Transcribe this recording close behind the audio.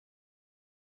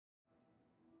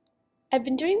I've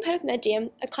been doing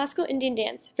Bharatanatyam, a classical Indian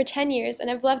dance, for 10 years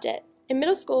and I've loved it. In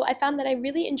middle school, I found that I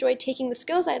really enjoyed taking the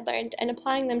skills I'd learned and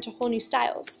applying them to whole new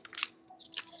styles.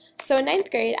 So in 9th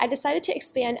grade, I decided to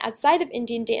expand outside of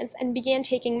Indian dance and began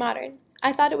taking modern.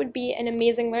 I thought it would be an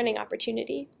amazing learning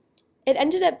opportunity. It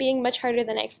ended up being much harder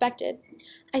than I expected.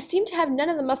 I seemed to have none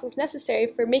of the muscles necessary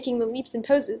for making the leaps and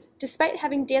poses, despite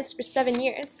having danced for 7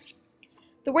 years.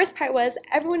 The worst part was,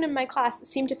 everyone in my class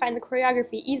seemed to find the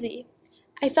choreography easy.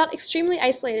 I felt extremely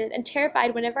isolated and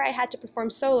terrified whenever I had to perform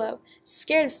solo,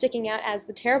 scared of sticking out as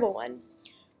the terrible one.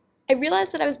 I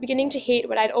realized that I was beginning to hate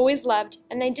what I'd always loved,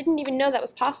 and I didn't even know that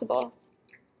was possible.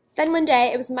 Then one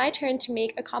day, it was my turn to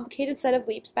make a complicated set of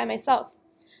leaps by myself.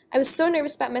 I was so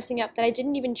nervous about messing up that I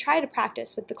didn't even try to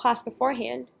practice with the class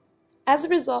beforehand. As a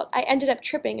result, I ended up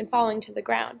tripping and falling to the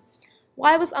ground.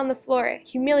 While I was on the floor,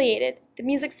 humiliated, the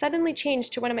music suddenly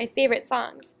changed to one of my favorite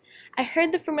songs. I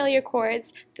heard the familiar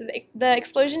chords, the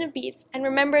explosion of beats, and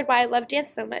remembered why I loved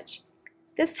dance so much.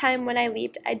 This time, when I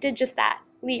leaped, I did just that,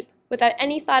 leap, without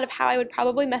any thought of how I would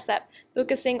probably mess up,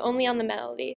 focusing only on the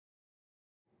melody.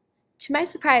 To my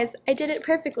surprise, I did it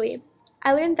perfectly.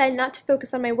 I learned then not to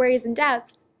focus on my worries and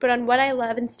doubts, but on what I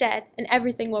love instead, and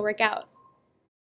everything will work out.